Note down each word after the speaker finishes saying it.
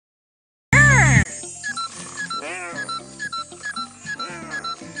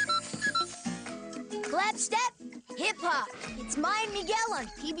It's Maya and Miguel on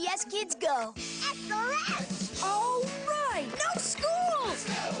PBS Kids Go. SOS! All right, no school!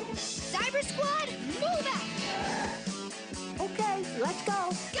 Cyber Squad, move out! Okay, let's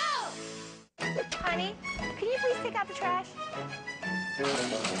go. Go! Honey, can you please take out the trash?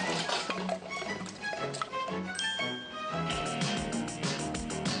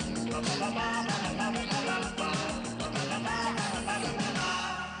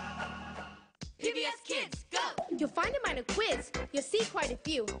 PBS Kids Go! You'll find them on a quiz. You'll see quite a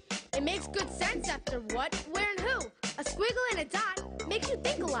few. It makes good sense after what, where, and who. A squiggle and a dot makes you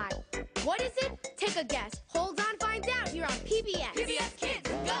think a lot. What is it? Take a guess. Hold on, find out here on PBS. PBS Kids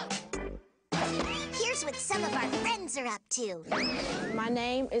Go! Here's what some of our friends are up to. My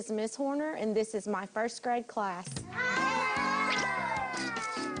name is Miss Horner, and this is my first grade class.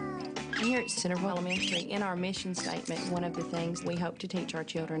 Here at Centerville Elementary, in our mission statement, one of the things we hope to teach our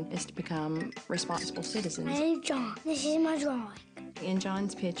children is to become responsible citizens. My name's John. This is my drawing. In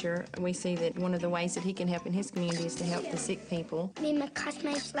John's picture, we see that one of the ways that he can help in his community is to help the sick people. Me and my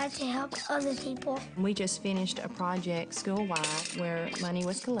classmates like to help other people. We just finished a project school-wide where money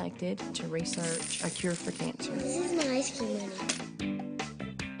was collected to research a cure for cancer. This is my ice cream money.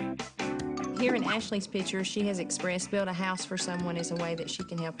 Here in Ashley's picture, she has expressed build a house for someone as a way that she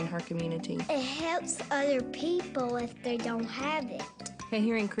can help in her community. It helps other people if they don't have it. Okay,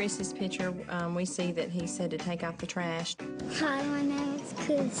 here in Chris's picture, we see that he said to take out the trash. Hi, my name is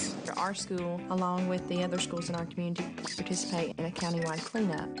Chris. Our school, along with the other schools in our community, participate in a countywide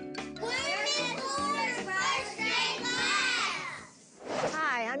cleanup.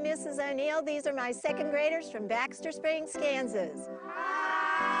 Hi, I'm Mrs. O'Neill. These are my second graders from Baxter Springs, Kansas.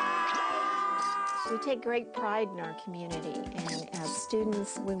 We take great pride in our community, and as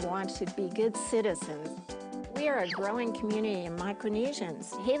students, we want to be good citizens. We are a growing community of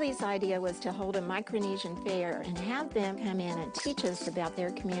Micronesians. Haley's idea was to hold a Micronesian fair and have them come in and teach us about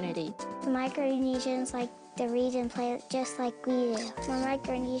their community. The Micronesians like to read and play just like we do. My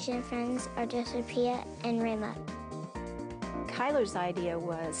Micronesian friends are Joseph, Pia, and Rima. Kyler's idea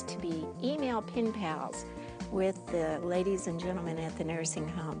was to be email pen pals with the ladies and gentlemen at the nursing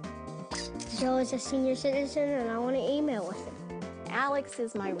home. Joe is a senior citizen, and I want to email with him. Alex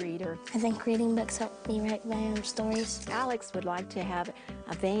is my reader. I think reading books help me write my own stories. Alex would like to have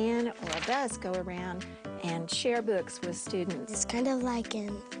a van or a bus go around and share books with students. It's kind of like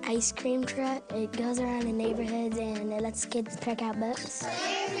an ice cream truck. It goes around the neighborhoods and it lets kids check out books.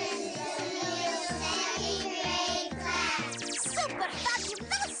 Super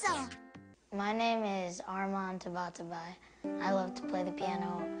fabuloso! My name is Armand Tabatabai. I love to play the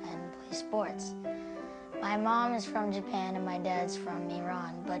piano and play sports. My mom is from Japan and my dad's from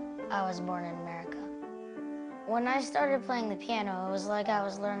Iran, but I was born in America. When I started playing the piano, it was like I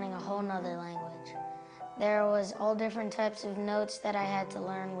was learning a whole nother language. There was all different types of notes that I had to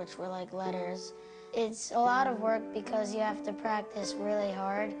learn, which were like letters. It's a lot of work because you have to practice really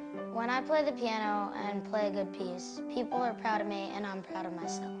hard. When I play the piano and play a good piece, people are proud of me and I'm proud of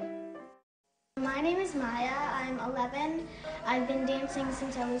myself. My name is Maya. I'm 11. I've been dancing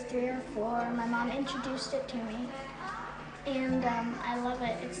since I was 3 or 4. My mom introduced it to me, and I love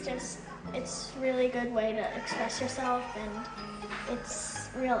it. It's a really good way to express yourself, and it's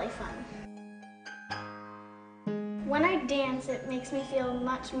really fun. When I dance, it makes me feel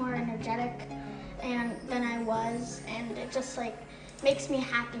much more energetic than I was, and it just like makes me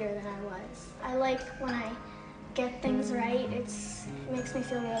happier than I was. I like when I get things right. It makes me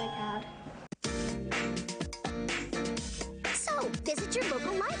feel really proud. So, visit your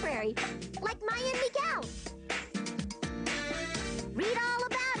local library, like Maya and Miguel. Read all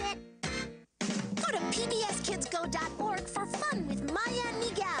about it. Go to pbskidsgo.org for fun with Maya and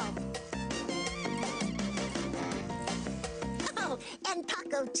Miguel. Oh, and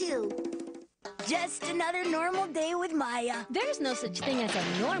Paco, too. Just another normal day with Maya. There's no such thing as a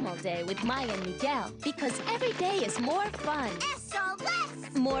normal day with Maya and Miguel, because every day is more fun,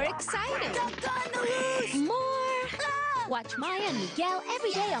 SOS! more exciting, more. Watch Maya and Miguel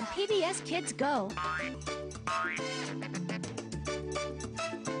every day on PBS Kids Go.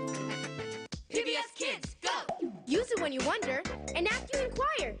 PBS Kids Go! Use it when you wonder and after you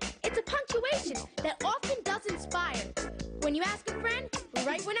inquire. It's a punctuation that often does inspire. When you ask a friend,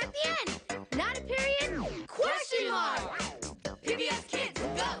 write one at the end. Not a period, question mark. PBS Kids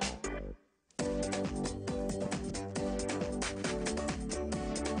Go!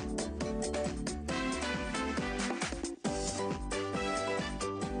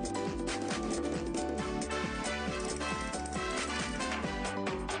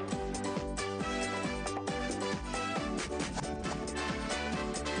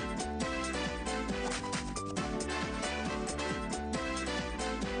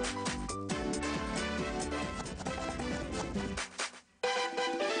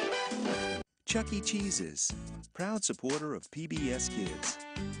 Chuck E. Cheese's, proud supporter of PBS Kids,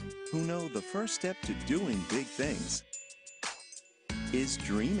 who know the first step to doing big things is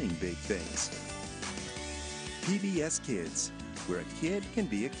dreaming big things. PBS Kids, where a kid can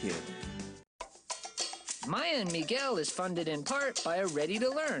be a kid. Maya and Miguel is funded in part by a Ready to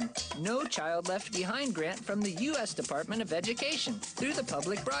Learn, No Child Left Behind grant from the U.S. Department of Education through the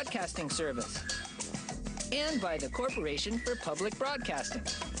Public Broadcasting Service and by the Corporation for Public Broadcasting.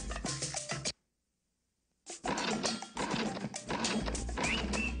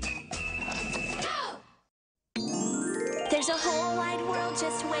 There's a whole wide world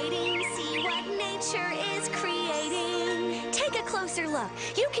just waiting. See what nature is creating. Take a closer look.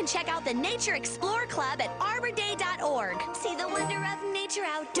 You can check out the Nature Explore Club at arborday.org. See the wonder of nature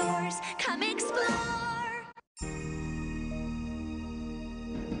outdoors. Come explore.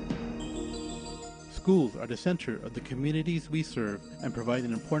 Schools are the center of the communities we serve and provide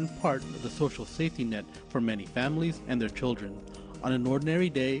an important part of the social safety net for many families and their children. On an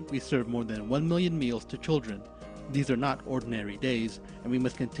ordinary day, we serve more than 1 million meals to children. These are not ordinary days, and we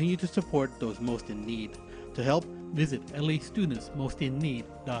must continue to support those most in need. To help, visit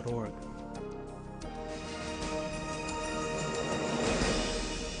lastudentsmostinneed.org.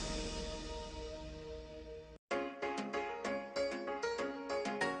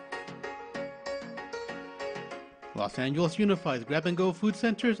 Los Angeles Unified's grab-and-go food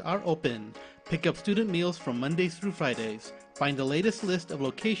centers are open. Pick up student meals from Mondays through Fridays. Find the latest list of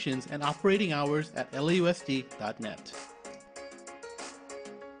locations and operating hours at lausd.net.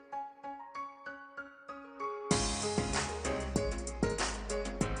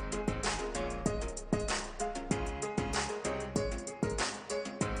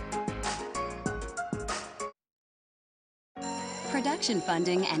 Production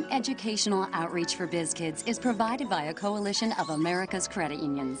funding and educational outreach for BizKids is provided by a coalition of America's credit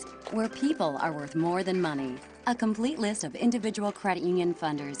unions, where people are worth more than money. A complete list of individual credit union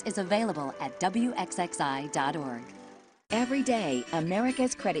funders is available at wxxi.org. Every day,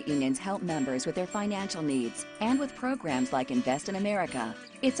 America's credit unions help members with their financial needs and with programs like Invest in America.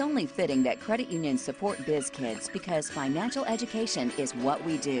 It's only fitting that credit unions support BizKids because financial education is what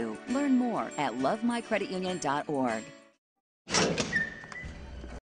we do. Learn more at lovemycreditunion.org.